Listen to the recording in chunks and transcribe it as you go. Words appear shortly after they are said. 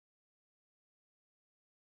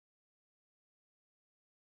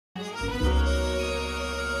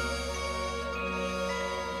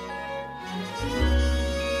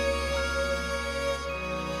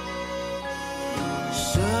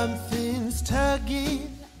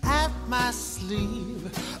tugging at my sleeve.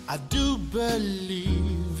 I do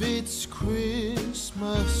believe it's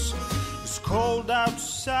Christmas. It's cold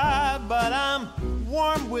outside, but I'm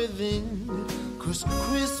warm within, 'cause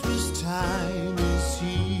Christmas time is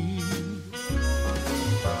here.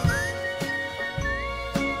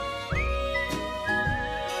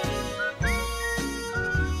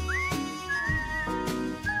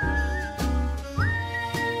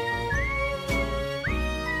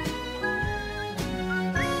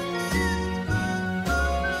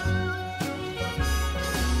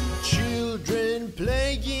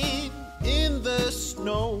 Playing in the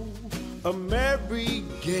snow, a merry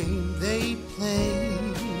game they play,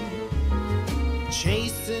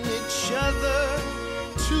 chasing each other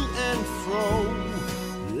to and fro,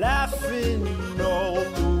 laughing all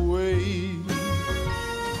the way.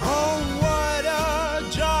 Oh, what a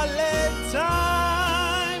jolly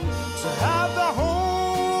time to have the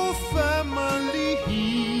whole family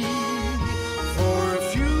here for a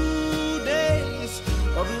few days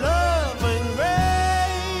of love and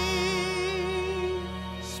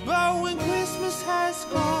but when Christmas has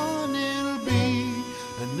gone, it'll be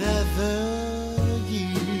another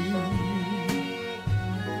year.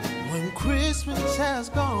 When Christmas has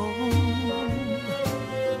gone,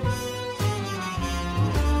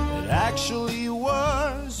 it actually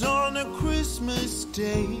was on a Christmas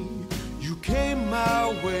day you came my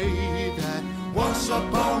way. That once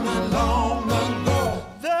upon a long ago,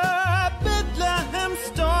 the Bethlehem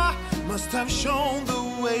star must have shown the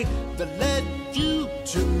way that led you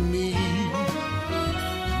to me.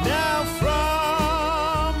 Now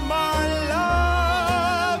from our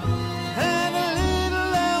love and a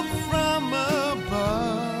little help from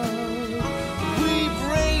above, we've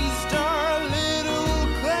raised our little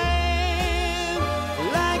clan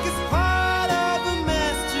like it's part of a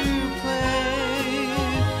master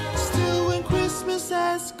plan. Still, when Christmas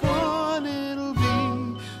has gone, it'll be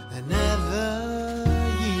another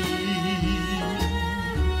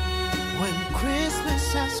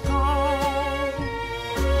has gone.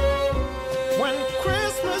 When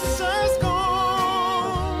Christmas has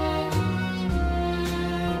gone,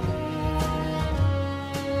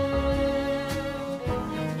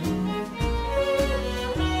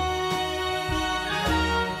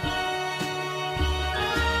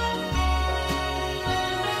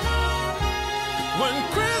 when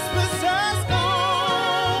Christmas has gone.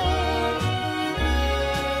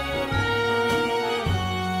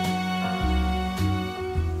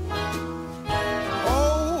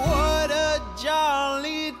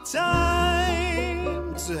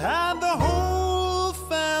 Time to have the whole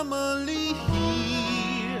family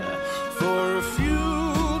here for a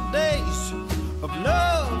few days of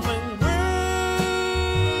love and grace.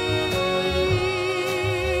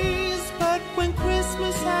 But when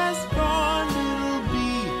Christmas has gone, it'll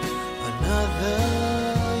be another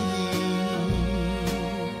year,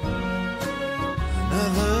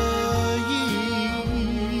 another year.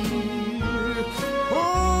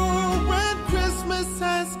 Oh, when Christmas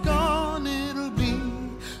has gone, it'll be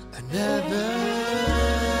another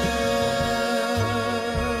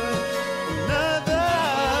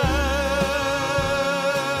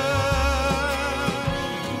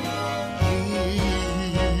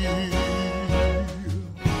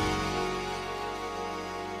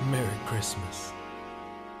Merry Christmas.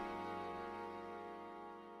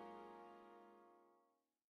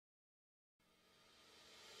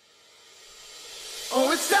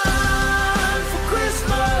 Oh, it's time for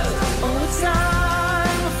Christmas. Oh, it's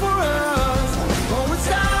time for us. Oh, it's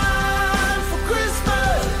time for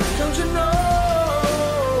Christmas. Don't you know?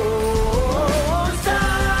 Oh, it's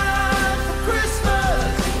time for Christmas.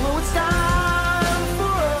 Oh, it's time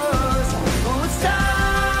for us. Oh, it's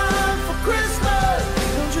time for Christmas.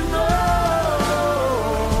 Don't you know?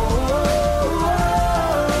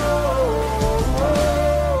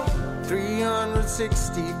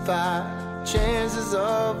 365 chances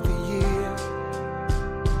of the year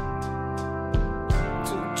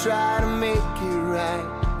to try to make it right.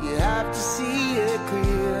 You have to see it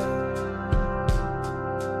clear.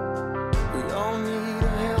 We all need a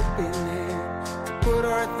helping hand to put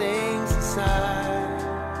our things aside.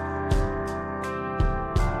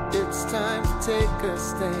 It's time to take a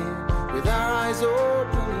stand with our eyes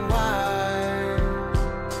open wide.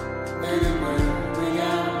 And we'll bring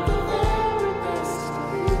out the very best of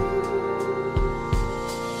you.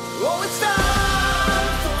 Oh, it's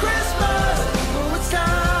time for Christmas. Oh, it's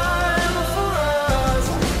time for us.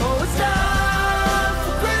 Oh, it's time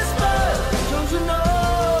for Christmas. Don't you know?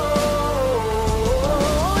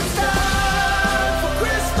 Oh, it's time for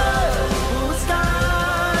Christmas. Oh, it's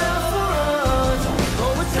time for us.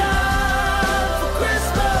 Oh, it's time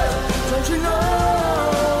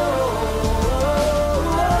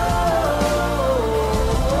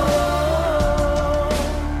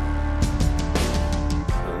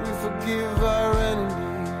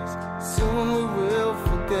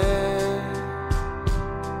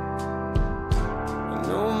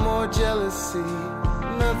jealousy,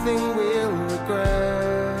 nothing we'll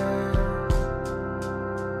regret.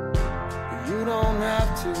 You don't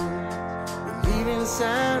have to believe in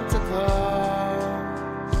Santa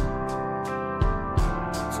Claus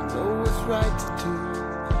to know what's right to do,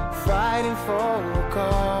 fighting for a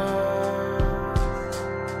cause.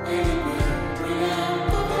 Anyway, we am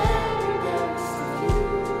the very best of you.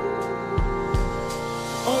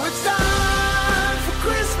 Oh, it's time for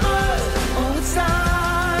Christmas. Oh, it's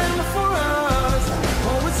time for us.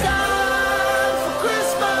 Oh, it's time for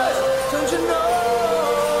Christmas. Don't you know?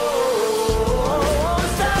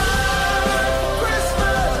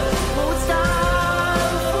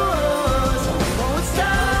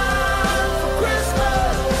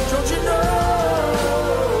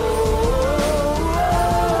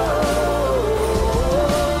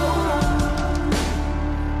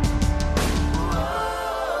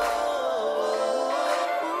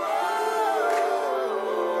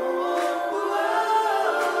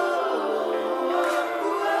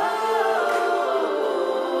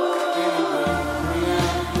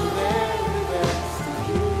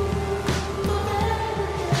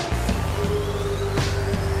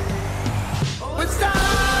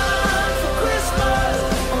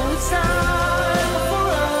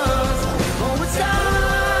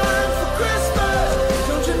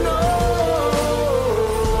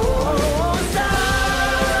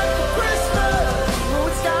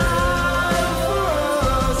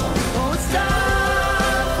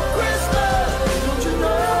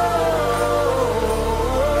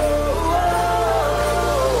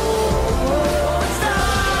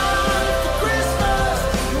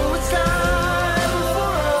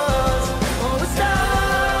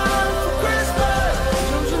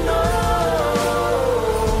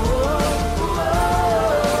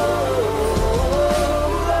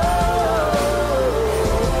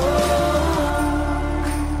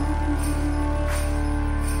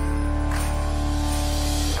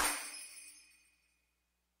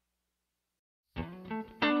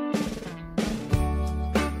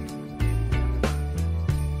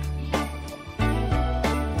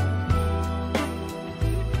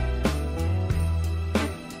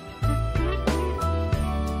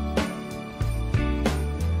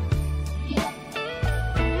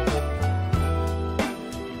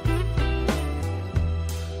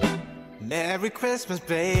 Merry Christmas,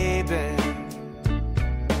 baby.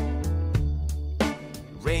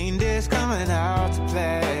 Reindeer's coming out to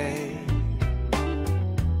play.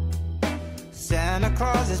 Santa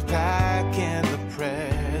Claus is packing the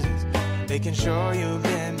presents, making sure you've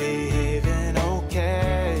been behaving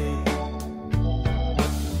okay.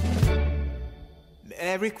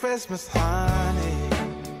 Merry Christmas, honey.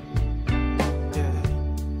 Yeah.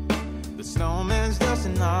 The snowman's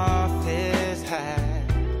dusting off his hat,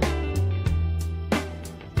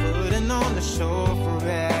 putting on the show for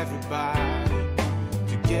everybody,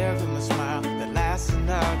 to give them a smile that lasts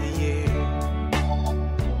another year.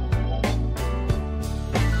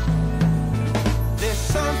 There's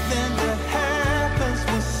something that happens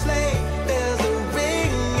when sleigh bells are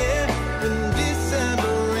ringing, when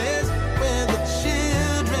December is, when the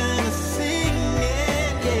children are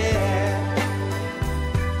singing, yeah.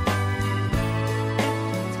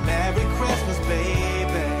 It's Merry Christmas, baby.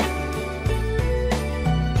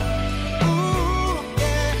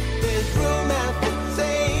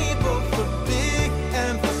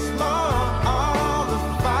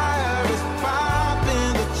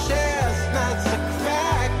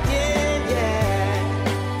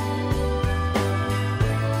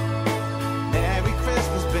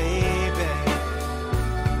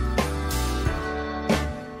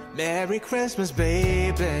 Merry Christmas,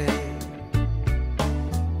 baby.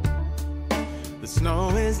 The snow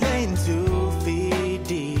is laying 2 feet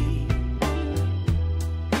deep.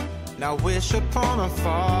 Now wish upon a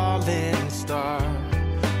falling star,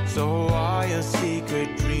 so all your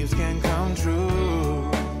secret dreams can come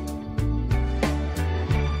true.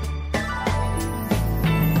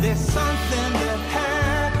 There's something that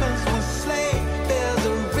happens when sleigh bells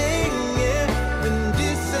are ringing, when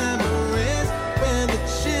December is, when the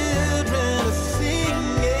children are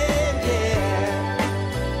singing, yeah.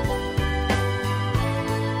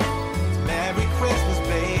 It's Merry Christmas,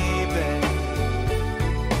 baby.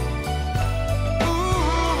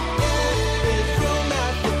 Ooh, yeah. There's room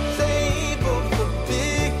at the table for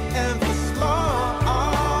big and for small.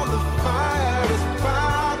 All the fire is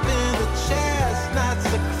popping, the chestnuts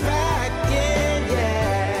are cracking,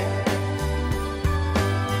 yeah.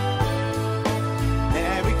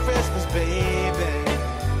 Merry Christmas, baby.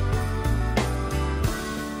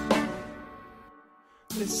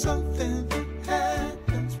 There's something that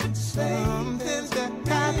happens when sleigh bells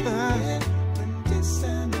happen.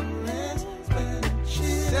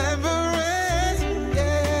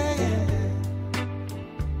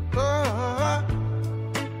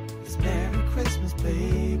 Christmas,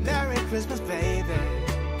 baby. Merry Christmas, baby.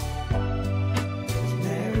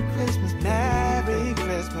 Merry Christmas, Merry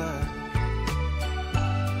Christmas.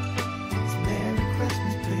 It's Merry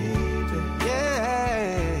Christmas, baby.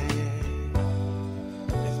 Yeah.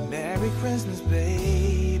 It's Merry Christmas,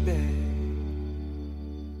 baby.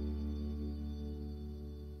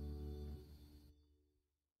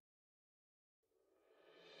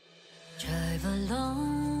 Drive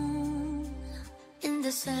alone in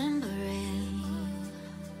December rain.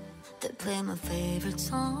 They play my favorite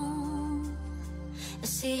song. I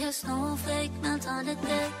see a snowflake melt on the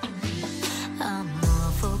deck. I'm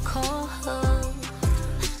awful cold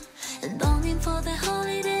and longing for the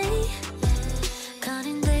holiday.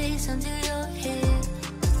 Counting days until you're here.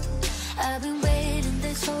 I've been waiting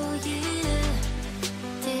this whole year.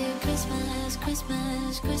 Dear Christmas,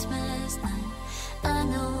 Christmas, Christmas night. I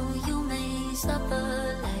know you may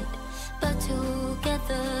suffer light, but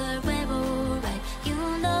together we're alright. You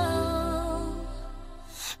know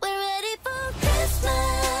we're ready for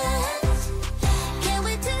Christmas. Can't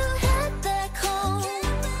wait to head back home.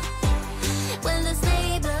 When the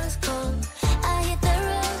sleigh bells call, I hit the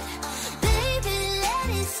road. Baby, let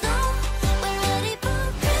it snow. We're ready for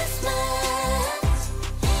Christmas.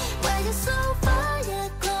 Why you so far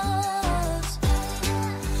yet close?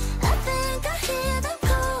 I think I hear them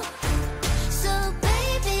call. So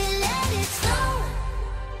baby, let it snow.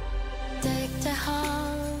 Deck the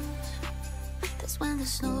house. That's when the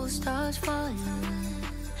snow starts falling.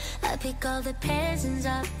 I pick all the presents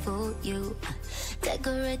up for you.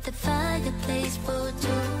 Decorate the fireplace for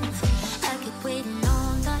two. I keep waiting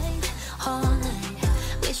all night, all night.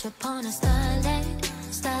 Wish upon a starlight,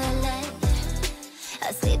 starlight.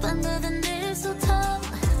 I sleep under the mistletoe.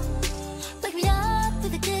 Wake me up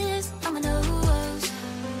with a kiss on my nose.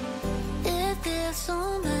 It feels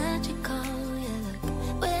so magical, yeah,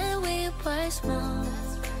 look where we were small.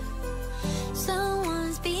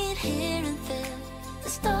 Someone's been here and there. The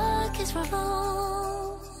stockings were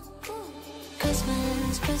full.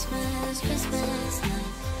 Christmas, Christmas, Christmas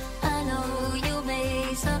night. I know you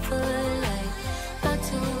may suffer light, but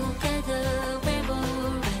together we're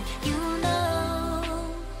alright. You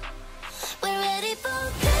know we're ready for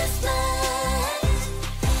Christmas.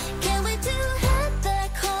 Can't wait to head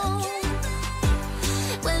back home.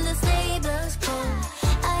 When the sleigh bells call,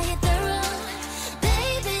 I hit the road.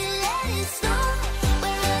 Baby, let it snow.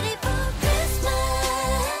 We're ready for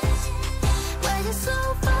Christmas. Why you so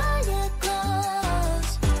far yet close?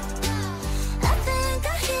 I think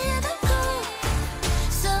I hear them call.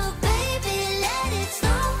 So baby,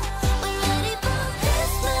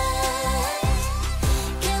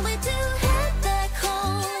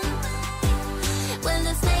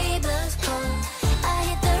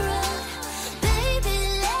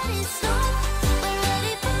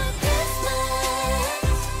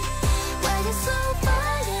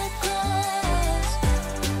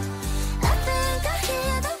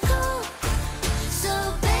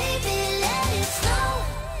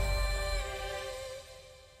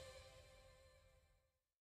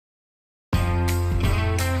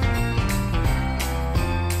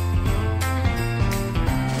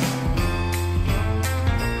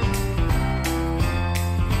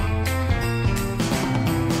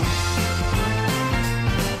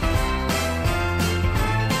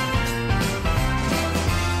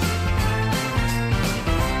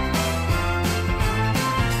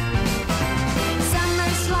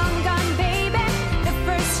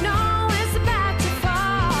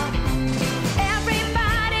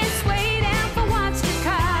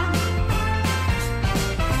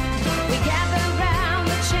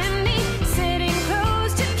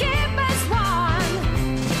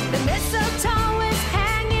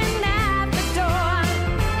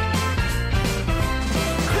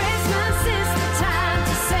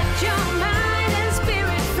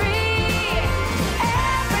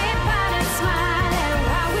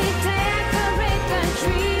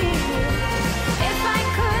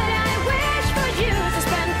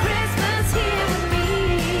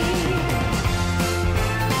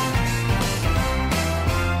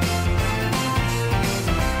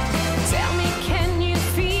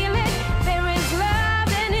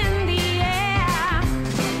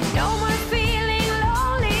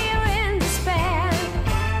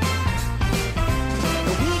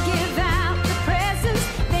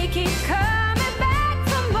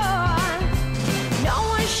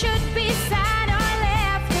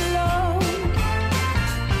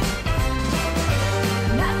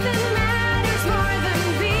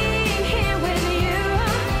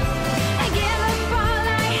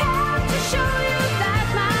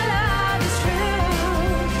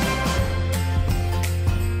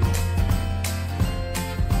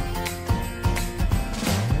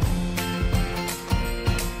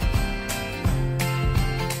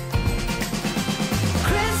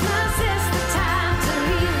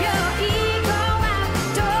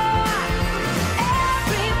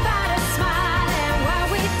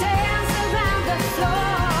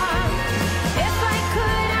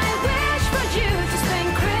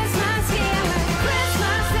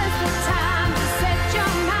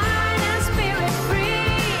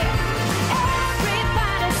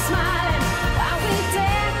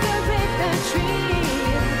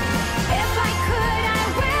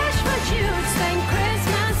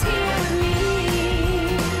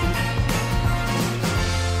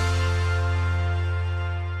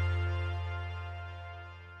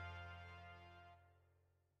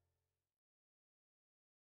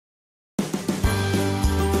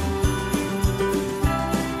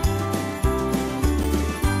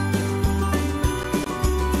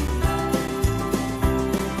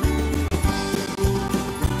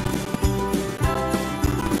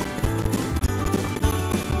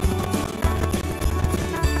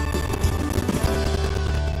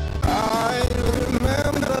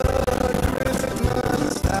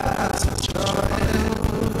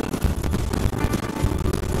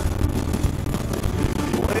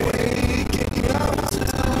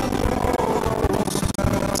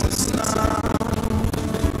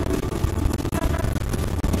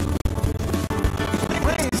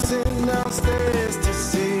 dancing downstairs to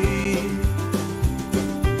see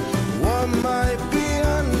what might be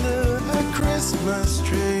under the Christmas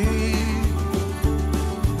tree.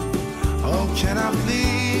 Oh, can I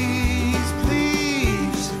please,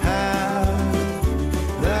 please have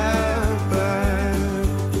that back?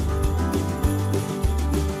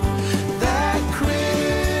 That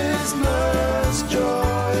Christmas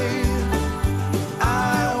joy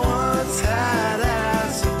I once had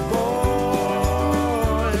as a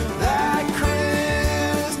boy. That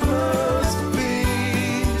Christmas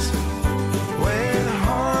peace when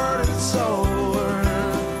heart and soul were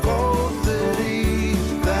both at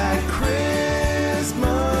ease. That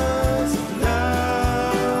Christmas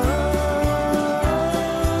love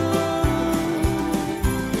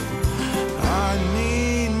I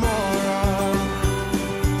need more of.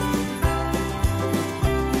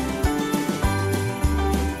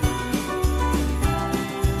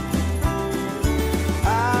 I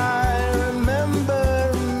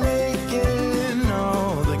remember making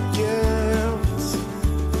all the gifts,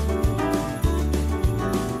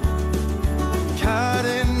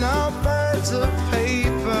 cutting out birds of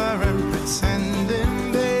paper and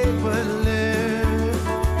pretending they would live.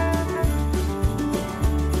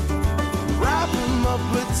 Wrap 'em up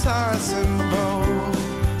with ties and bows.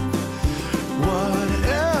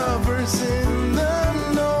 Whatever's in them,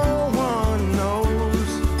 no one knows.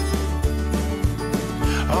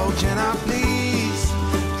 Oh, can I please,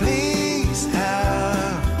 please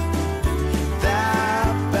have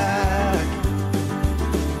that back?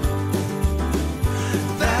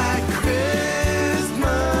 That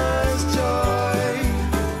Christmas joy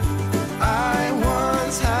I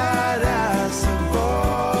once had as a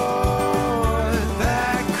boy.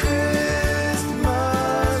 That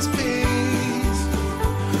Christmas peace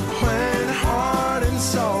when heart and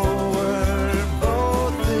soul were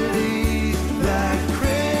both at ease. That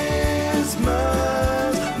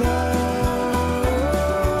Christmas love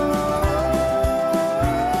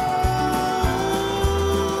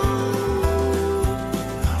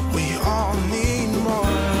we all need more.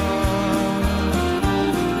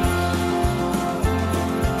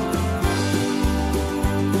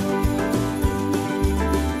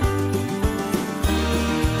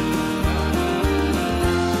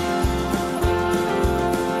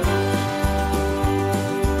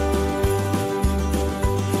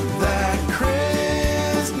 That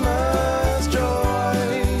Christmas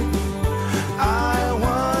joy I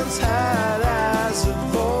once had as a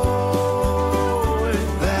boy.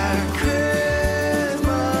 That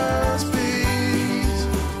Christmas peace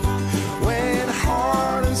when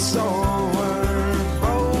heart and soul were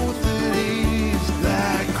both at ease.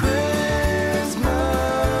 That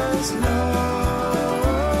Christmas love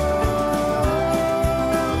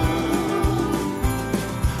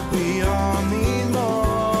we all need more.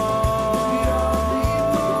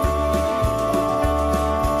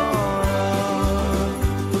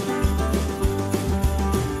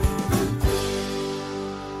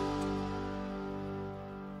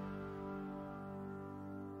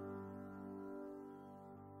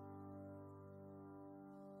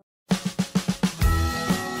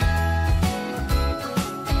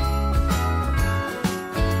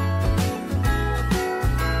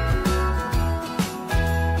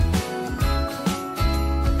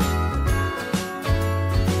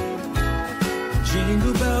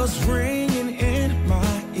 Jingle bells ringing in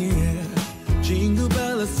my ear. Jingle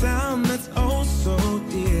bell, a sound that's oh so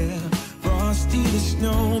dear. Frosty the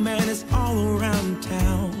snowman is all around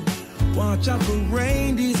town. Watch out for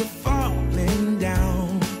reindeers are falling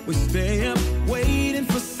down. We stay up waiting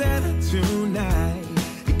for Santa tonight.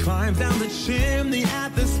 He climbs down the chimney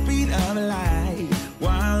at the speed of light,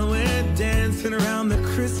 while we're dancing around the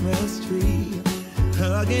Christmas tree,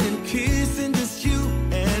 hugging and kissing just you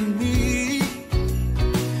and me.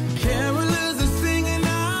 Carolers are singing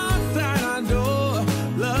outside our door,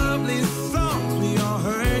 lovely songs we all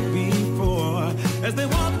heard before, as they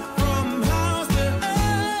walk from house to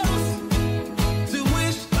house to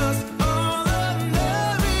wish us all a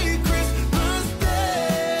Merry Christmas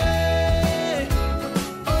Day.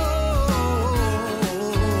 Oh,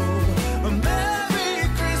 a Merry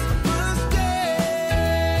Christmas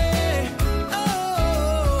Day.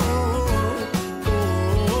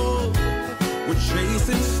 We're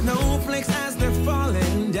chasing snowflakes as they're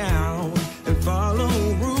falling down, and follow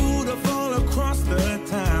Rudolph all across the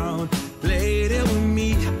town. Later we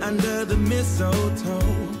meet under the mistletoe,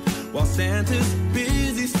 while Santa's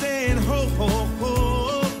busy saying ho ho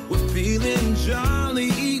ho. We're feeling jolly,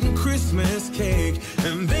 eating Christmas cake,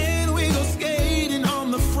 and then we go skating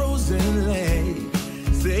on the frozen lake,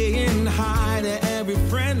 saying hi to every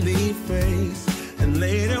friendly face. And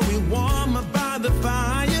later we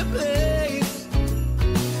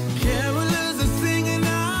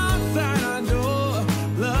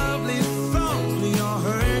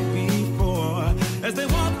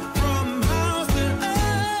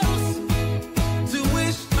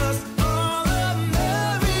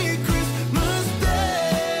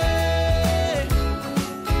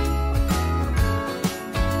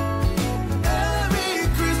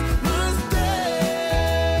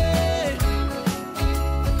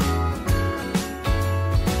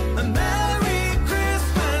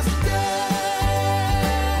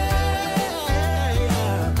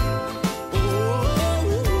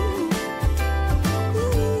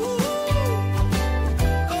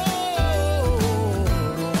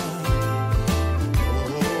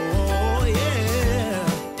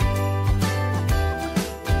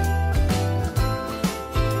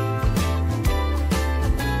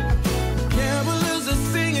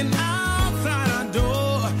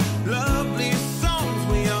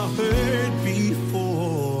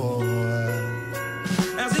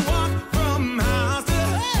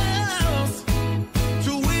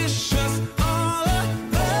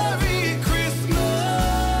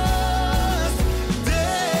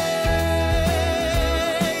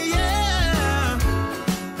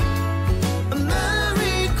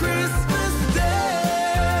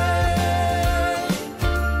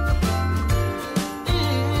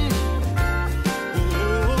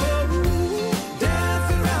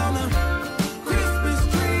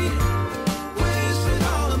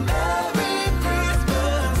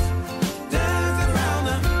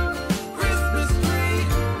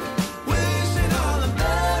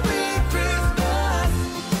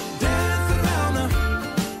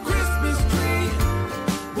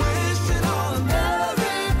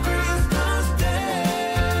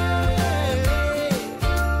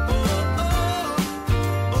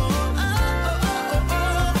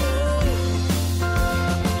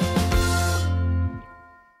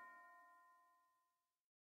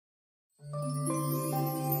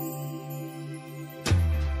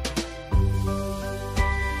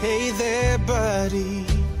there, buddy.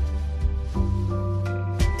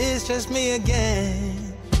 It's just me again.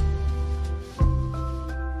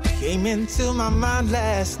 Came into my mind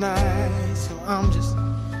last night, so I'm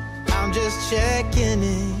just checking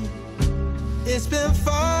in. It's been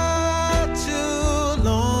far too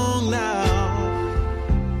long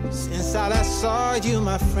now since I last saw you,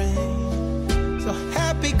 my friend. So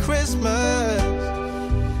happy Christmas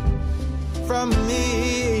from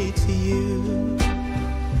me to you.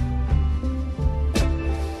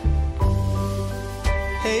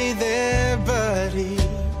 Hey there, buddy.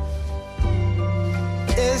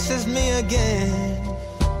 It's just me again.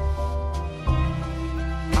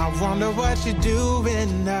 I wonder what you're doing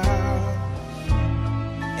now.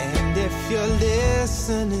 And if you're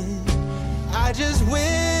listening, I just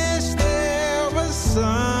wish there was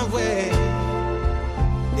some way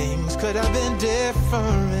things could have been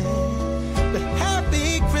different. But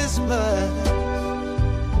happy Christmas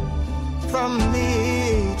from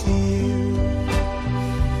me to you.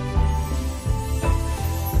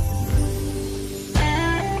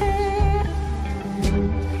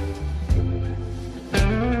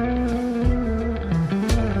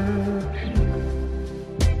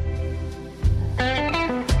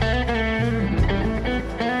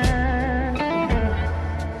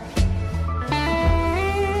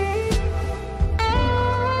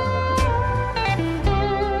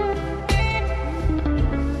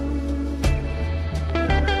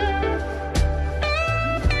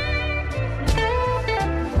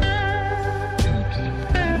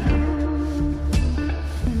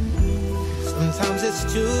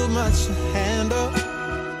 Too much to handle.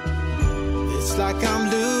 It's like I'm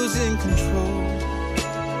losing control.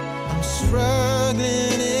 I'm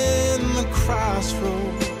struggling in the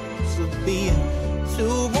crossroads of being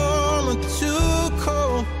too warm or too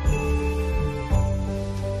cold.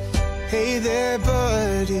 Hey there,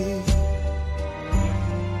 buddy.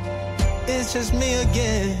 It's just me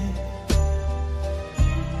again.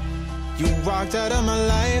 You walked out of my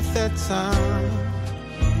life that time,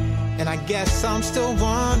 and I guess I'm still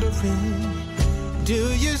wondering, do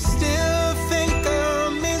you still think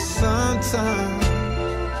of me sometimes?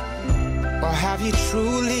 Or have you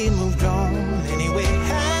truly moved on? Anyway,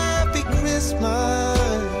 happy Christmas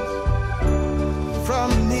from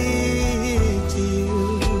me to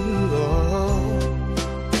you. Oh,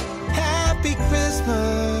 happy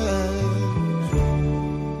Christmas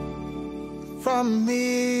from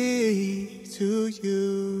me to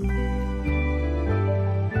you.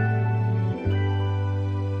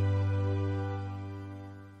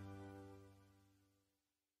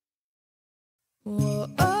 Whoa,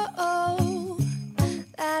 oh, oh,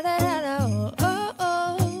 la da da da, oh, oh,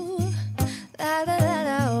 oh, la da da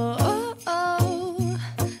da, oh, oh,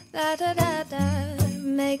 la da da da,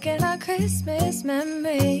 making our Christmas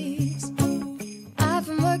memories. I've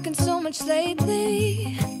been working so much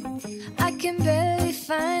lately, I can barely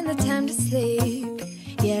find the time to sleep.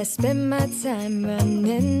 Yeah, I spend my time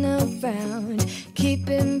running around,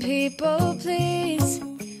 keeping people pleased.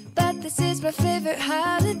 But this is my favorite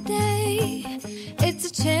holiday. It's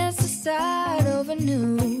a chance to start over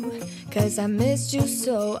new. 'Cause I missed you,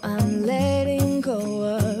 so I'm letting go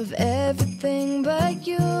of everything but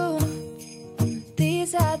you.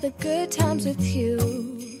 These are the good times with you.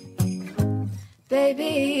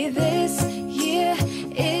 Baby, this year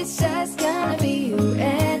it's just gonna be you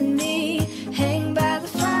and me. Hang by the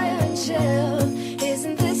fire and chill.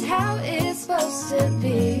 Isn't this how it's supposed to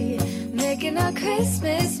be? Making our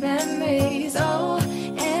Christmas memories. Oh,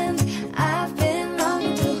 and I've been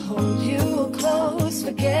longing to hold you close.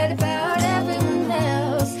 Forget about everyone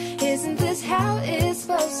else. Isn't this how it's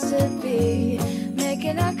supposed to be?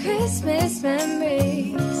 Making our Christmas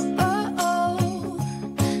memories. Oh, oh,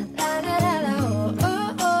 la da da da,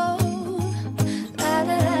 oh, oh, la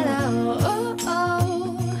da da da, oh, oh,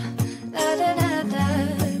 la da da da.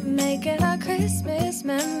 Making our Christmas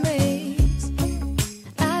memories.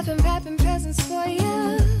 I've been wrapping presents for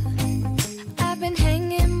you. I've been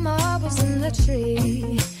hanging marbles in the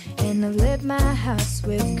tree. And I've lit my house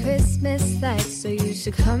with Christmas lights. So you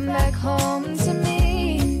should come back home to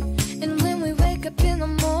me. And when we wake up in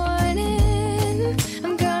the morning,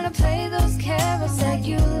 I'm gonna play those carols that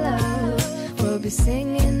you love. We'll be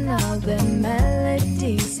singing all the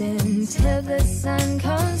melodies until the sun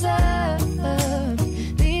comes up.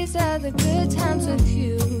 These are the good times with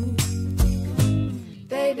you.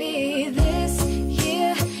 Baby, this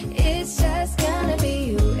year it's just gonna be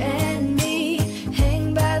you and me.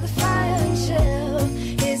 Hang by the fire and chill.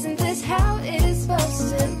 Isn't this how it's supposed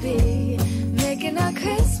to be? Making our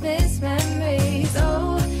Christmas memories.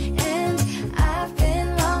 Oh, and I've been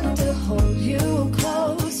longing to hold you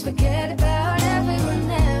close. Forget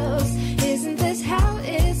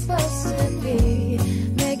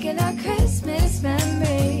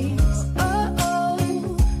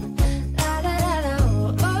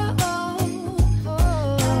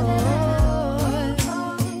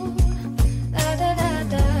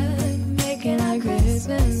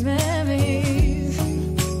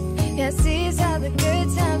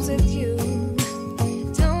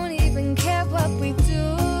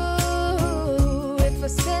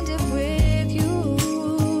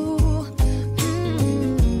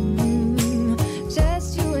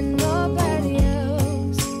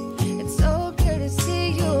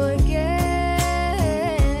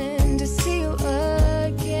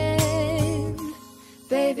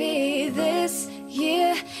me. This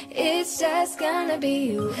year, it's just gonna be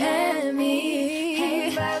you and me.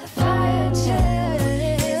 Hanging by the fire, chill.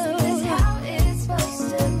 Isn't this how it's supposed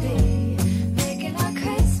to be? Making our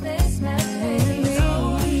Christmas memories.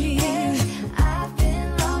 And I've been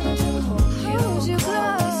longing to hold you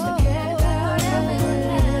close. Forget about everyone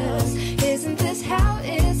else. Isn't this how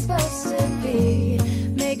it's supposed to be?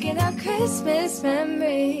 Making our Christmas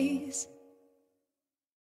memories.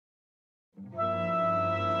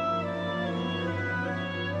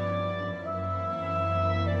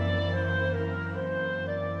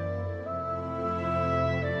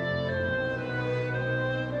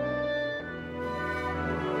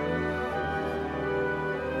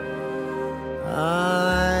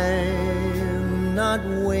 I'm not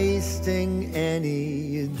wasting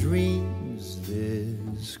any dreams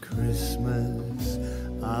this Christmas.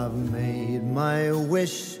 I've made my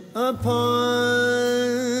wish upon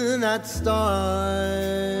that star.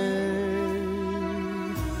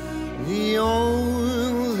 The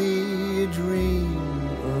only dream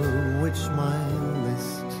of which my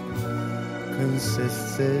list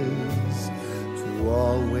consists is to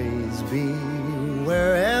always be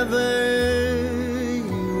wherever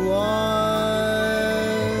you are.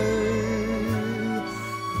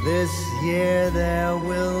 This year there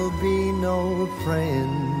will be no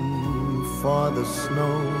praying for the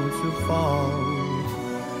snow to fall.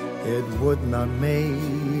 It would not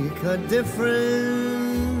make a difference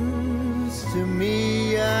to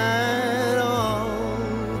me at all.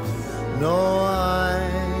 No,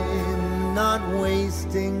 I'm not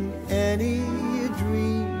wasting any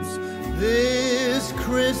dreams this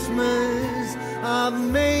Christmas. I've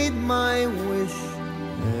made my wish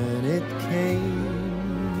and it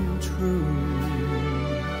came true.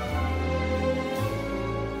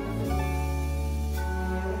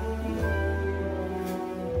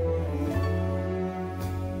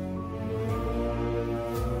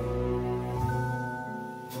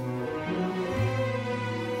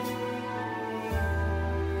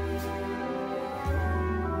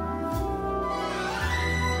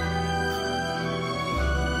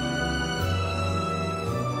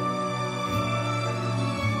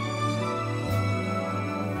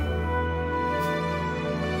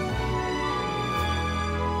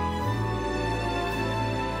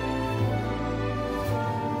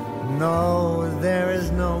 No, there is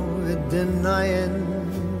no denying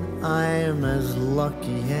I'm as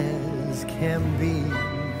lucky as can be.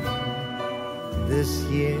 This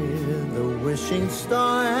year the wishing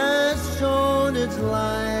star has shone its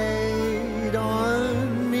light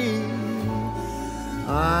on me.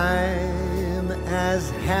 I'm as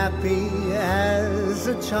happy as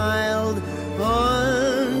a child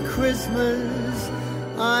on Christmas.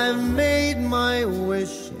 I've made my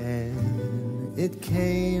wish and it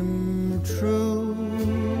came true.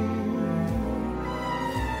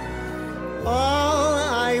 All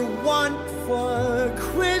I want for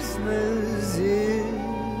Christmas is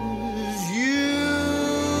you.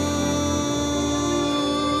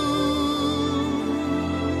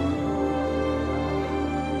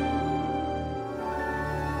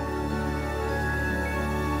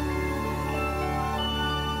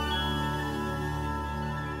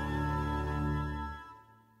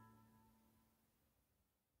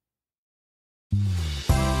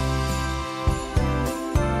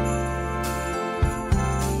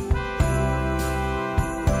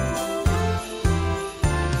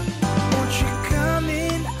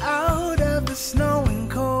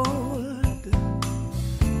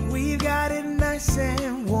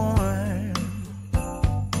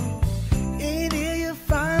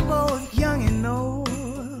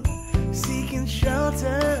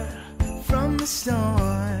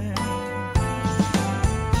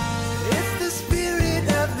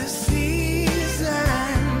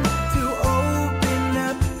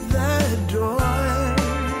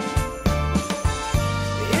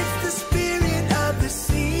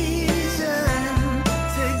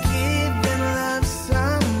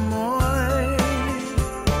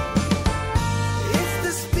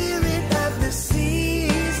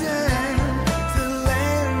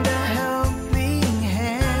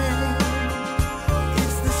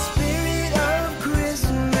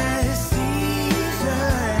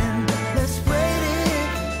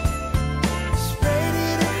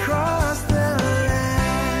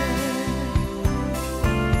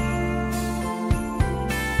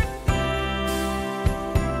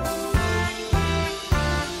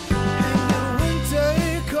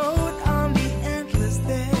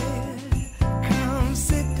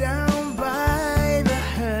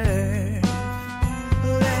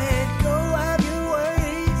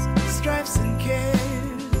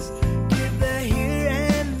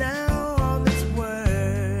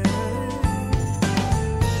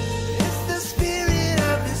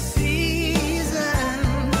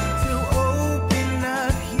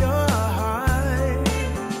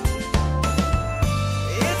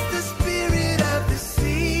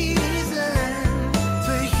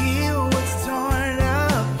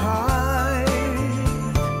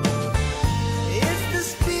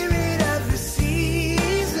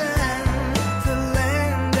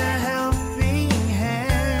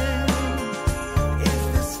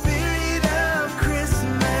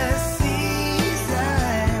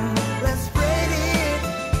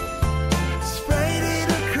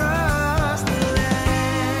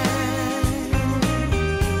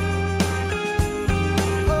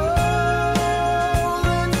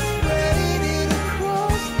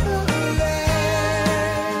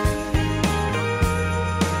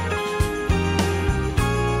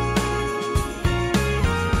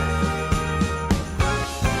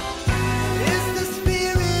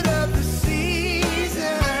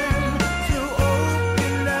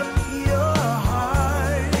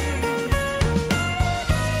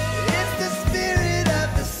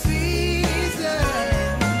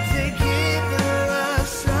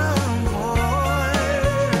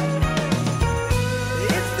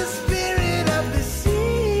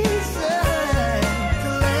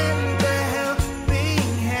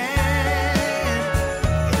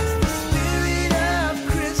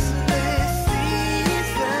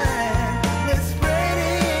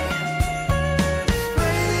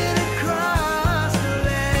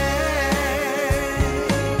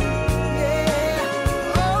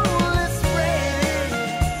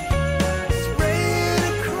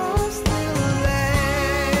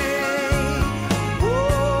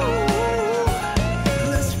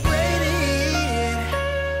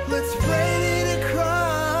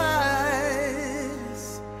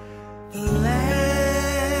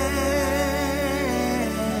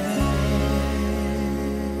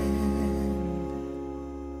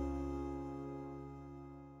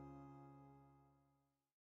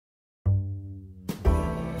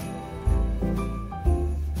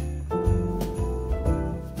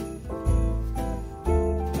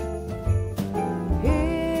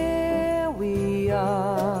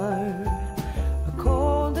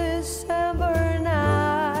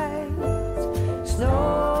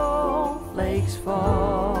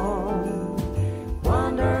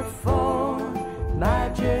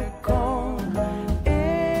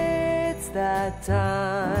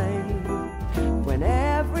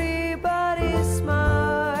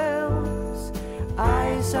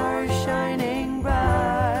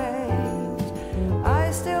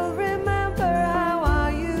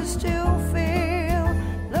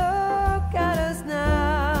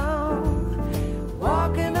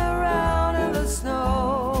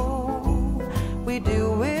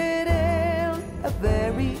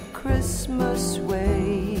 Christmas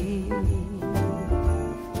way.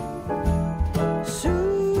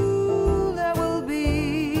 Soon there will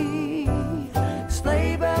be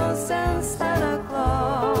sleigh bells and Santa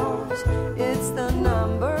Claus. It's the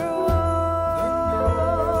number one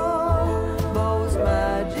most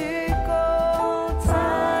magical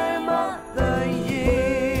time of the year.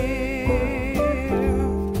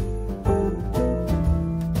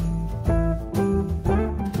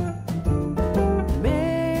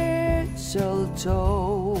 Mistletoe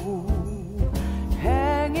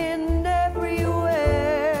hanging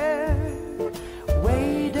everywhere,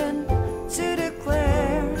 waiting to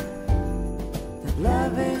declare that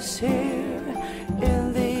love is here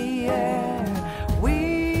in the air.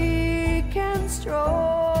 We can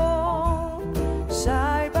stroll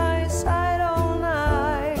side by side all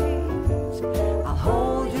night. I'll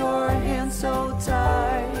hold your hand so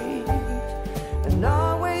tight and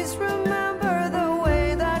always remember the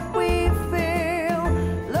way that we feel.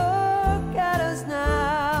 Look at us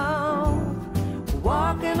now,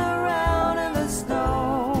 walking around in the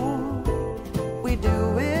snow. We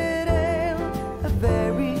do it in a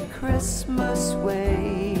very Christmas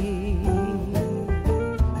way.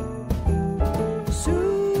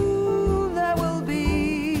 Soon there will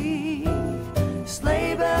be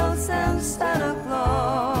sleigh bells and Santa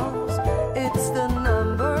Claus. It's the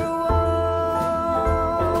number one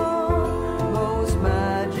most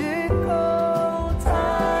magical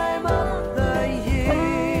time of the year.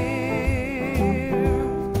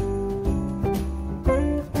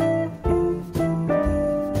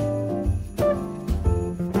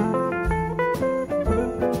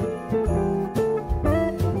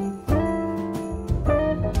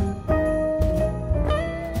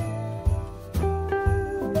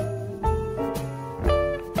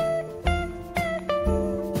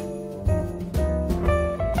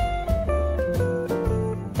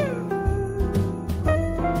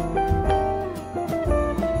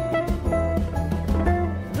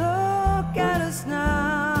 Look at us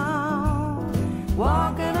now,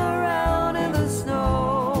 walking around in the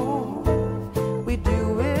snow. We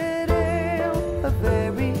do it in a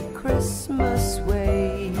very Christmas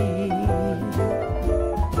way.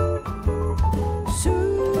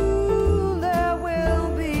 Soon there will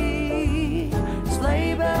be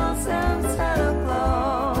sleigh bells and Santa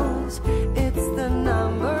Claus. It's the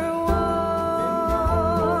number one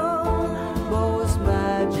most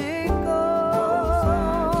magical,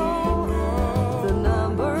 the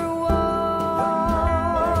number one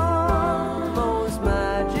most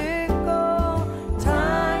magical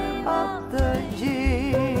time of the year.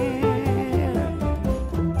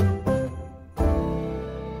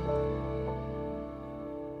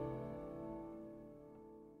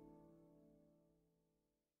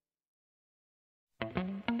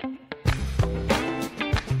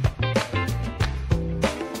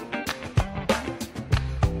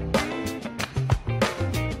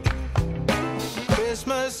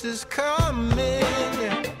 Christmas is coming,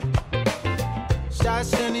 yeah. Start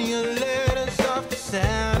sending your letters off to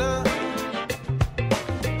Santa.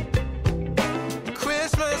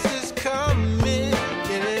 Christmas is coming,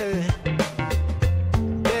 yeah.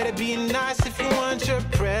 Better be nice if you want your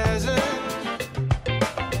present.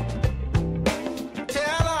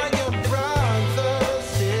 Tell all your brothers,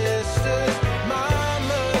 sisters,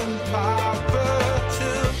 mama and papa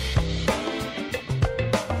too.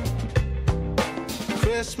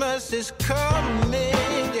 Christmas is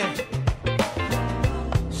coming, yeah.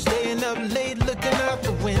 Staying up late looking out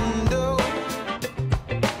the window.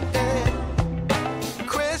 Yeah.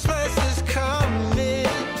 Christmas is coming,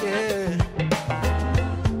 yeah.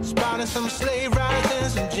 Spotting some sleigh rides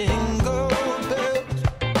and some jingle bells.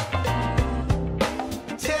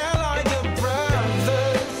 Tell all your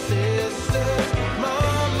brothers, sisters,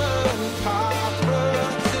 mama and papa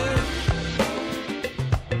too.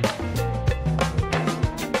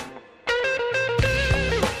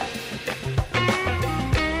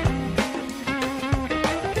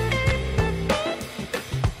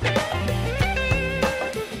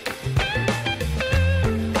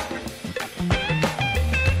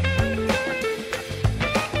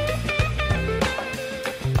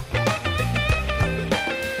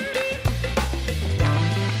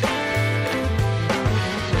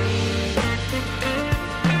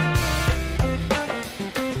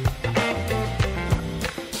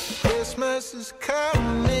 Christmas is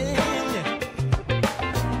coming, yeah.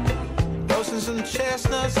 Roasting some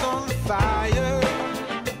chestnuts on the fire,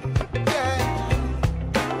 yeah.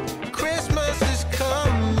 Christmas is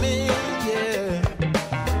coming, yeah.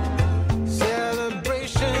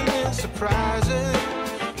 Celebration and surprises.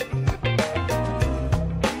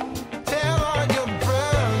 Tell all your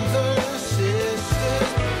brothers,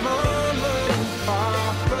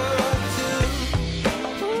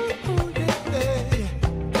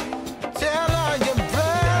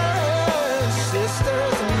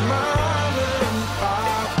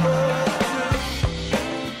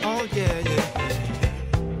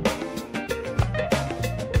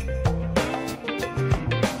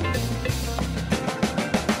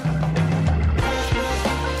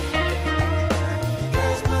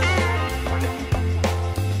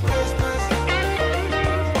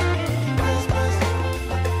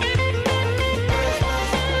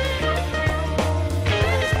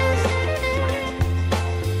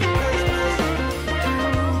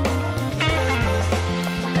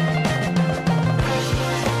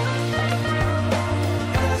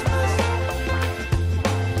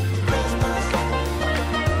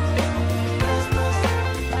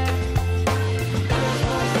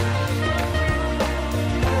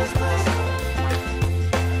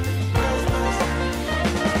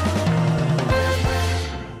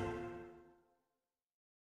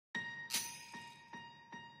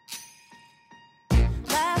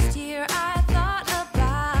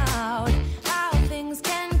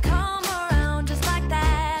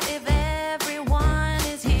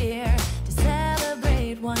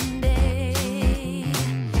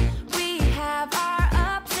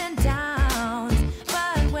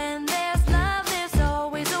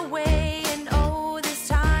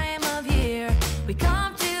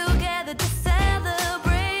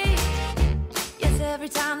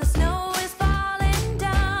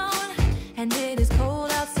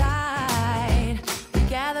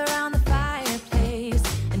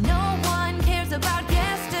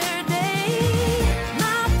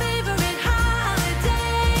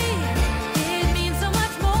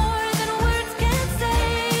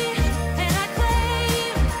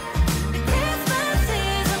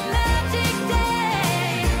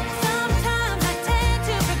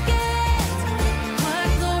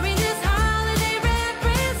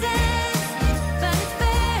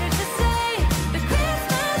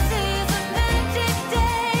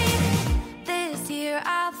 year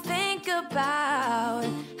I'll think about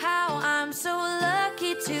how I'm so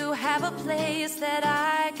lucky to have a place that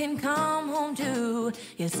I can come home to.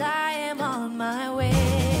 Yes, I am on my way.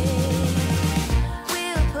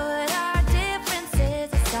 We'll put our differences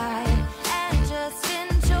aside and just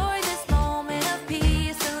enjoy this moment of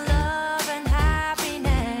peace and love and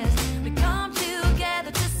happiness. We come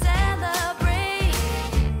together to celebrate.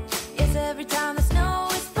 Yes, every time the snow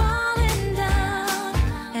is falling down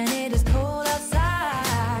and it is cold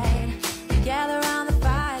outside, we gather around the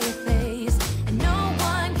fireplace and no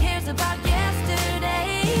one cares about yesterday.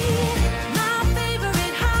 My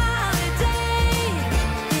favorite holiday,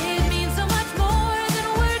 it means so much more than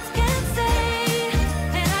words can say.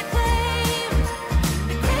 And I claim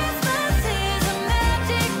that Christmas is a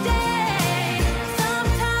magic day.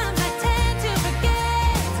 Sometimes I tend to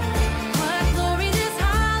forget what glory this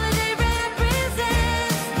holiday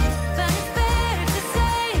represents, but it's fair to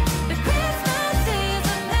say that Christmas is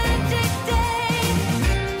a magic day.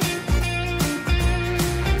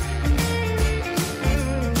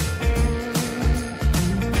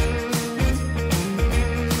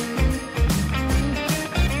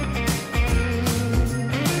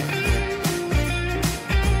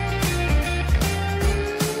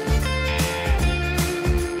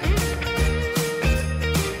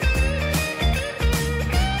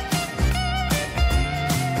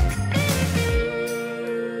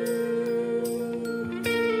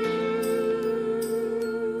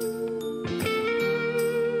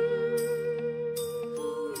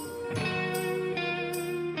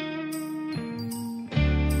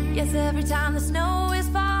 Yes, every time the snow is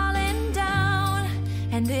falling down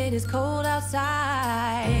and it is cold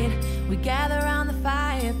outside, we gather around the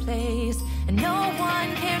fireplace and no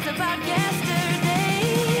one cares about yesterday.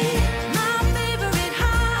 My favorite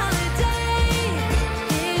holiday,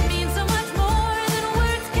 it means so much more than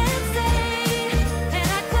words can say. And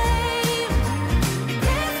I claim that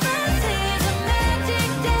Christmas is a magic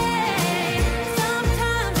day.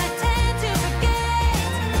 Sometimes I tend to forget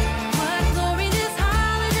what glory this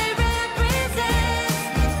holiday represents,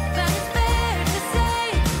 but it's fair to say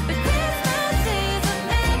that Christmas is a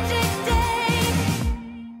magic day.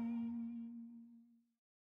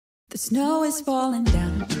 The snow is falling down.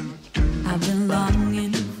 I've been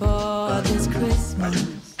longing for this Christmas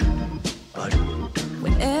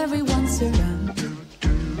when everyone's around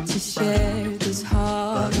to share this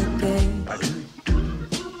holiday.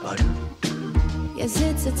 Yes,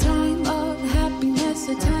 it's a time of happiness,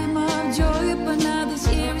 a time of joy, but now this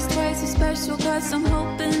year is twice as special, 'cause I'm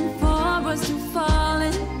hoping for us to fall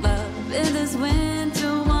in love in this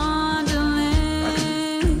winter wonderland.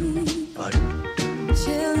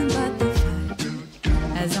 Chilling by the fire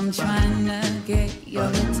as I'm trying to get your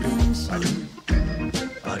attention,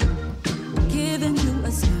 giving you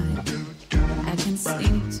a smile. I can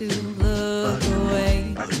seem to look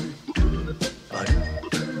away.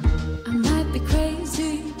 I might be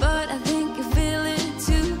crazy, but I think you feel it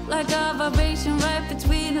too. Like a vibration right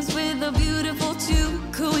between us with a beautiful two.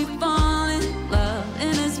 Could we fall in love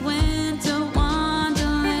in this winter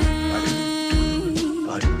wonderland?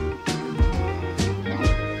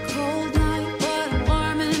 Cold night, but I'm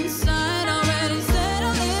warm inside. Already said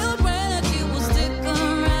a little prayer that you will stick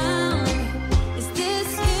around. Is this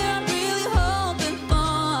year I'm really hoping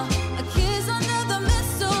for a kiss under the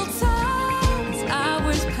mistletoe? As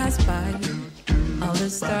hours pass by, all the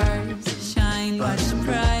stars shine much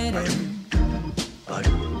brighter.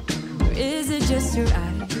 Or is it just your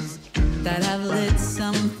eyes that have lit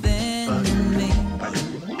something in me?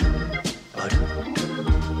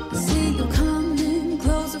 See you coming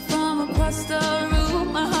closer from across the room.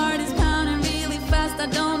 My heart is pounding really fast. I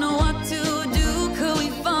don't know what to do. Could we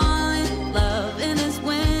fall in love in this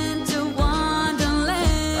winter wonderland?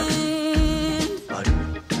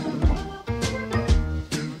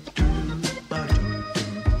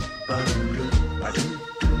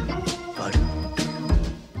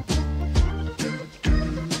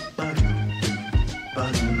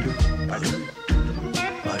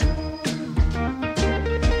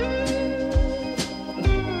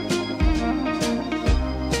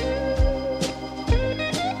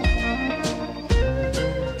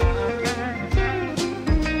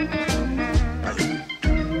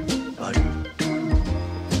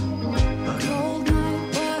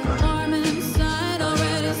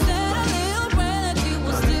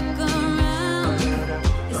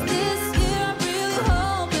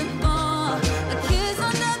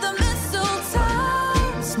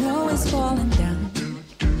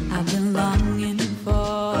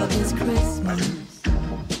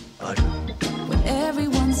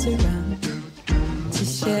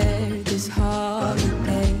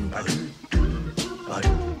 God.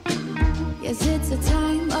 Yes, it's a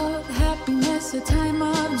time of happiness, a time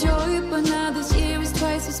of joy. But now this year is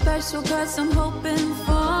twice as special, 'cause I'm hoping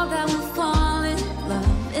for that we'll fall in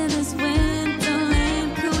love in this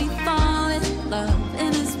winterland. Could we fall in love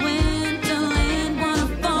in this winterland? Wanna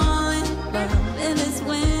fall in love in this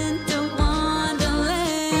winter wonderland.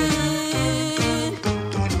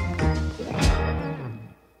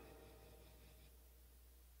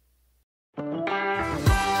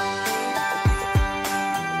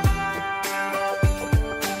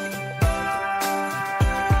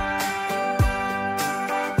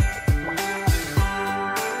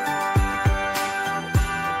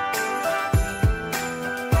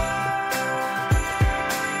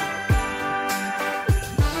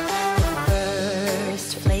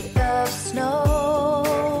 First flake of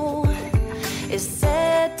snow is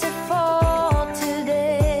set to fall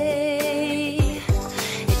today.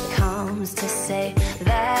 It comes to say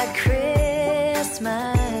that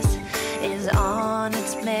Christmas is on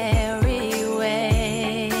its merry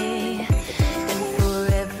way. And for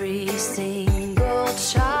every single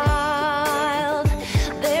child,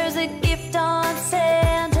 there's a gift on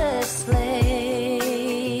Santa's sleigh.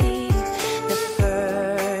 The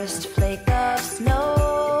first flake of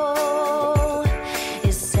snow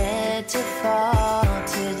is said to fall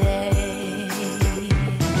today.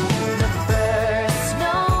 The first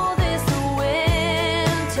snow this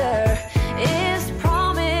winter is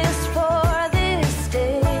promised for this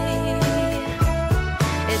day.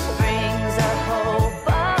 It brings a hope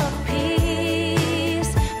of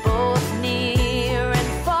peace, both near and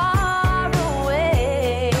far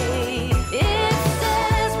away. It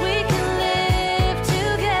says we can live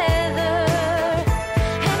together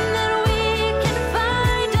and that we can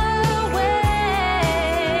find a way.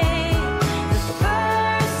 The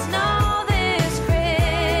first snow this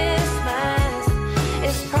Christmas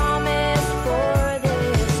is promised for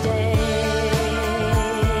this day.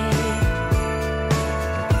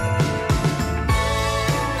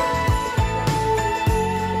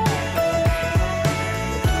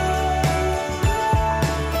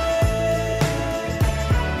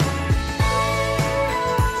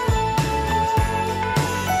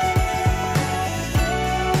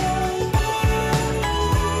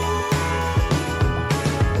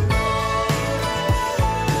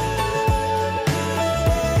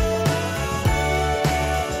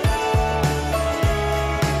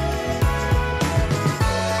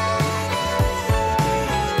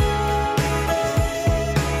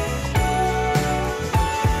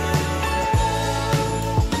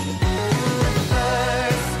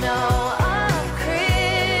 First snow of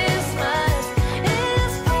Christmas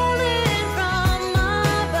is falling from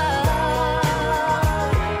above.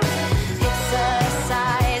 It's a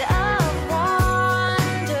sight of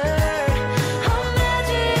wonder, a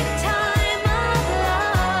magic time of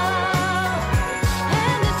love,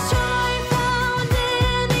 and the joy found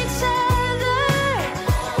in each other.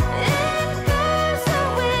 It bears a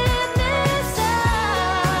witness of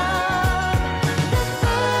the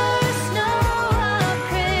first snow of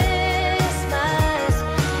Christmas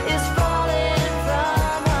is falling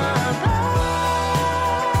from above.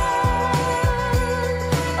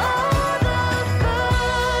 Oh, the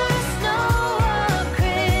first snow of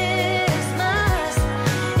Christmas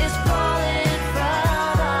is falling from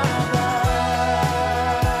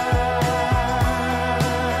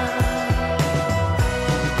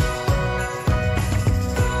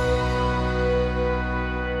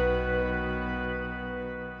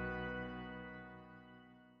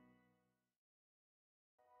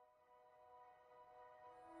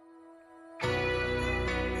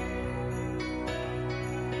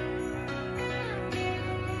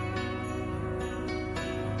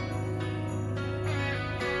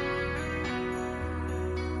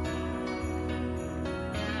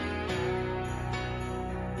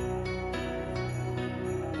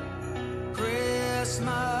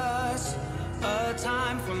Christmas, a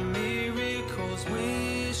time for miracles,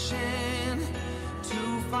 wishing to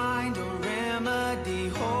find a remedy,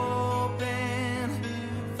 hoping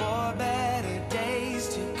for better days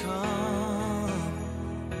to come.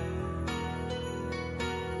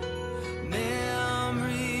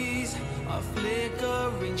 Memories of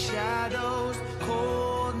flickering shadows,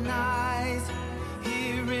 cold nights,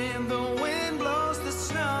 hearing the wind blows the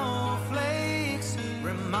snowflakes,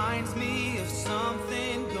 reminds me of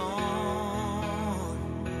something gone.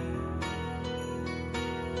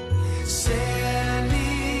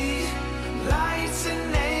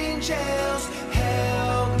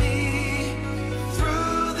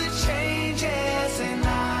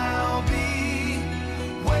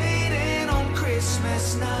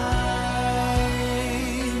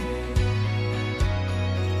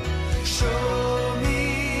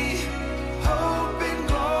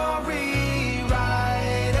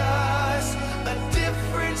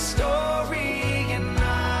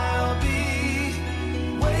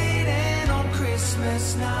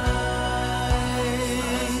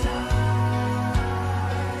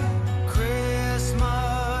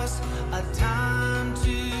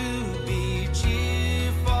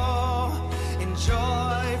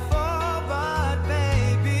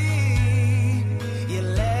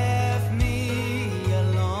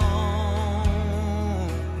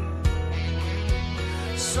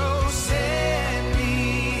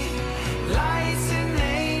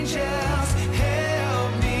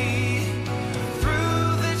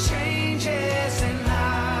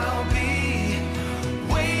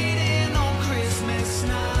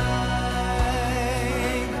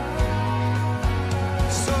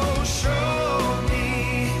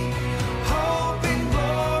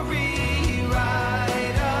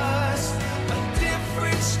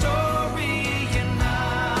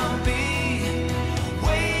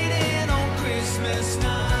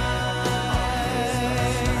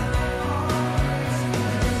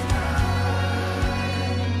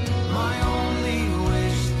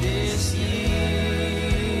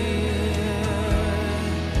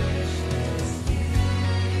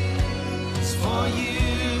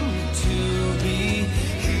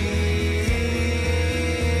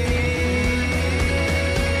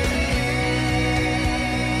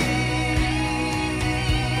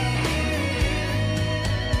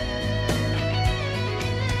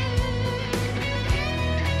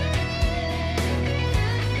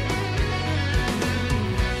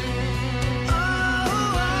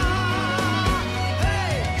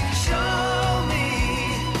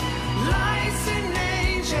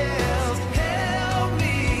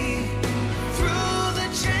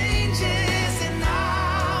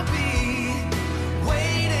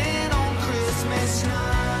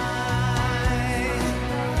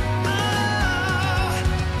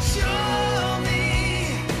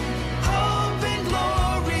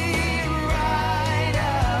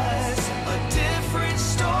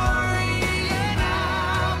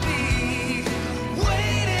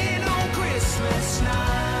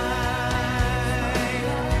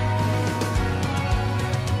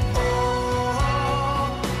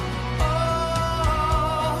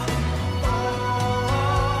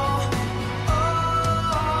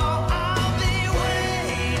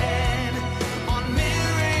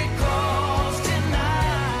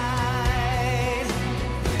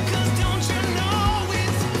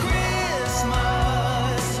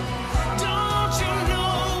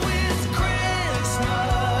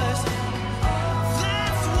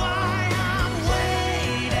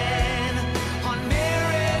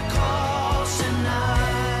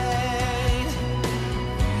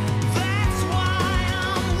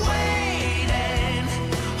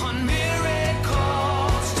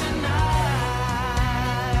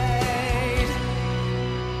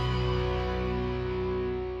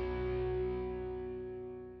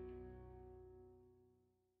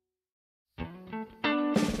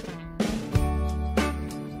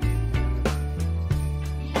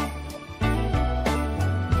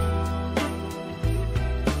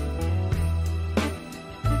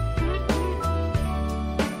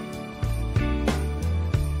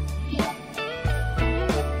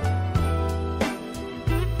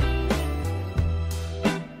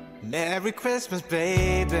 Merry Christmas,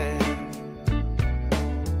 baby.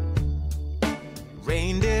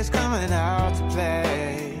 Reindeer's coming out to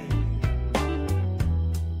play.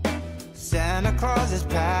 Santa Claus is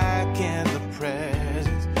packing the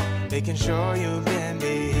presents, making sure you've been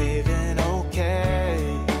behaving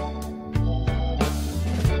okay.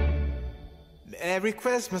 Merry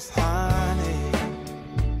Christmas, honey.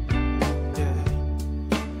 Yeah.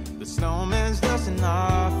 The snowman's dusting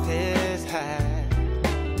off his hat,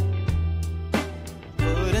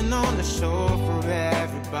 putting on the show for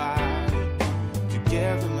everybody, to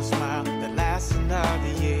give him a smile that lasts another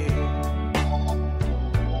year.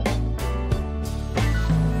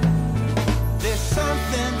 There's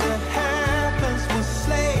something that happens when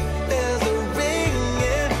sleigh bells are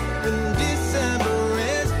ringing, when December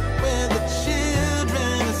ends, when the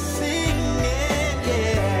children are singing,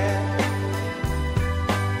 yeah.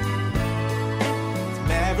 It's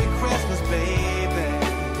Merry Christmas, baby.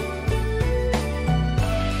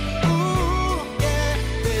 Ooh, yeah.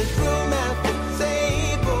 There's room at the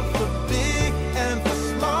table for big and for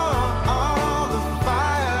small. All the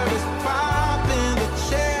fire is popping, the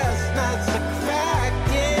chestnuts are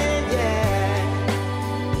cracking, yeah.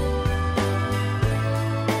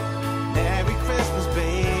 Merry Christmas,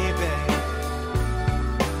 baby.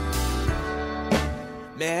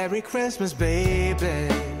 Merry Christmas, baby.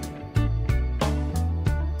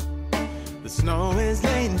 The snow is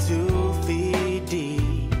laying 2 feet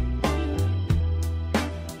deep.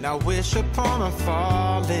 Now wish upon a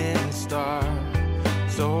falling star,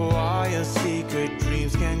 so all your secret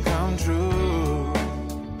dreams can come true.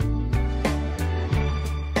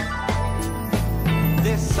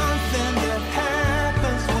 There's something that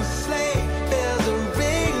happens when sleigh bells are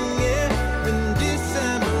ringing, when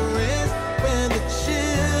December ends, when the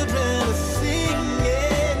children are singing,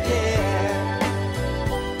 yeah.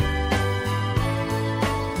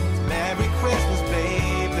 It's Merry Christmas,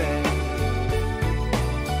 baby.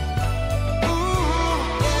 Ooh,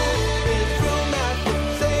 yeah. There's room at the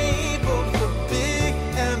table for big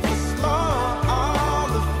and for small. All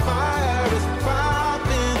the fire is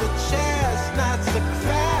popping, the chestnuts are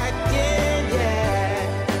cracking, yeah.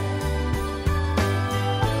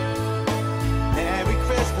 Merry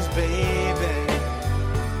Christmas, baby.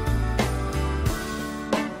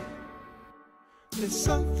 There's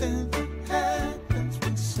something that happens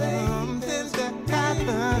when something's that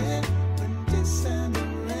happens when December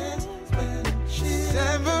ends, when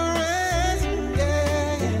December ends,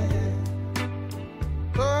 yeah, yeah.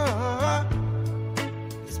 Oh,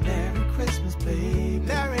 it's Merry Christmas, baby.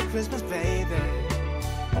 Merry Christmas, baby.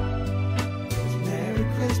 It's Merry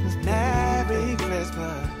Christmas, Merry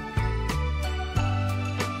Christmas.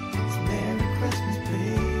 It's Merry Christmas,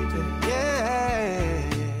 baby. Yeah.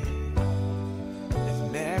 It's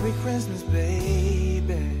Merry Christmas,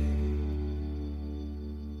 baby.